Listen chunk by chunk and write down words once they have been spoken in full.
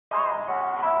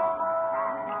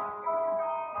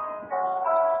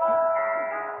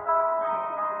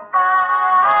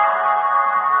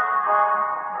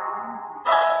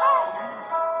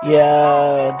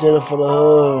Yeah, I did it for the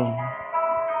hood.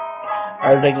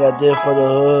 Everything I did for the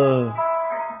hood.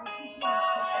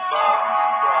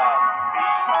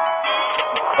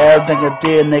 Everything I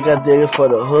did, nigga, I did it for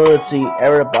the hood. See,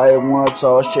 everybody wanna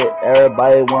talk shit.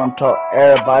 Everybody wanna talk.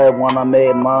 Everybody wanna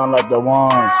make mine like the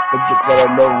ones. But you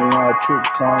gotta know when the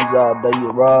truth comes out, then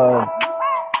you run.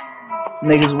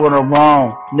 Niggas wanna wrong.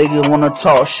 Niggas wanna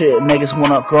talk shit. Niggas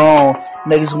wanna groan.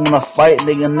 Niggas wanna fight.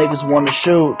 Niggas wanna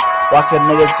shoot. Why can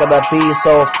niggas gotta be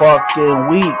so fucking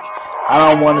weak?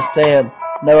 I don't understand.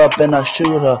 Never been a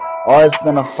shooter. Always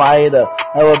been a fighter.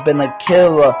 Never been a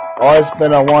killer. Always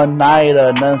been a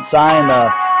one-nighter.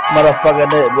 Non-signer. Motherfucking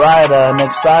dick rider. An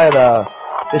exciter.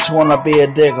 Bitch wanna be a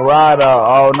dick rider.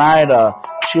 All-nighter.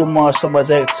 She want some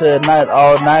dick tonight.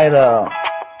 All-nighter.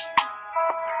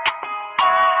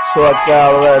 So I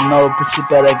gotta let her know, but you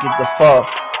better get the fuck.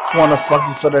 Just wanna fuck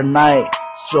you for the night.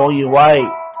 Show you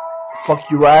right. Fuck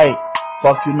you right.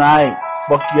 Fuck you night.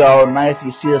 Fuck you all night.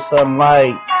 You see the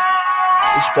sunlight.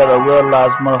 You better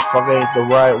realize motherfucker ain't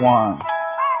the right one.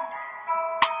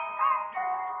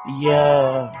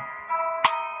 Yeah.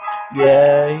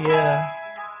 Yeah, yeah.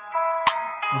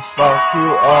 Fuck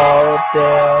you all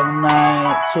damn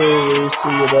night till we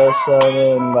see the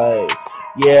sunlight.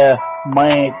 Yeah,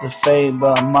 money ain't the fame,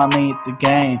 but money ain't the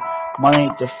game. Money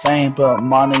ain't the fame, but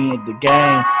money ain't the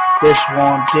game. Bitch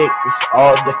want dick, that's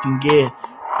all they can get.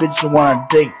 Bitch want a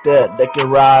dick that they can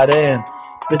ride in.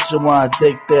 Bitch want a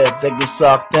dick that they can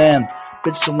suck in.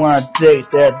 Bitch want a dick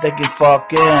that they can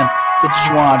fuck in.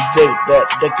 Bitch want a dick that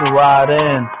they can ride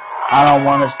in. I don't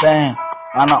understand.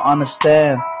 I don't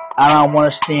understand. I don't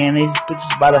wanna stand these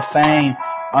bitches by the fame.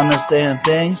 Understand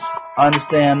things,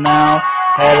 understand now.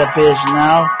 Had a bitch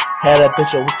now, had a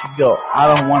bitch a week ago. I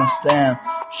don't wanna stand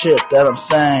shit that I'm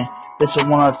saying. Bitch I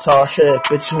wanna talk shit,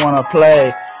 bitch I wanna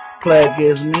play. Play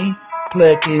against me,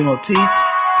 play games with T,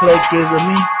 play games with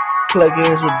me, play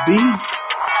games with B.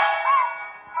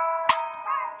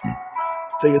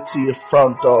 Take it to your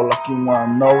front door like you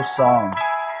wanna know something.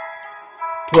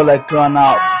 Pull that gun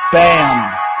out,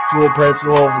 bam! Go praise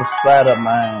go over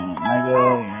Spider-Man,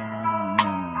 nigga,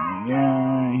 yeah,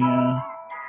 yeah, yeah.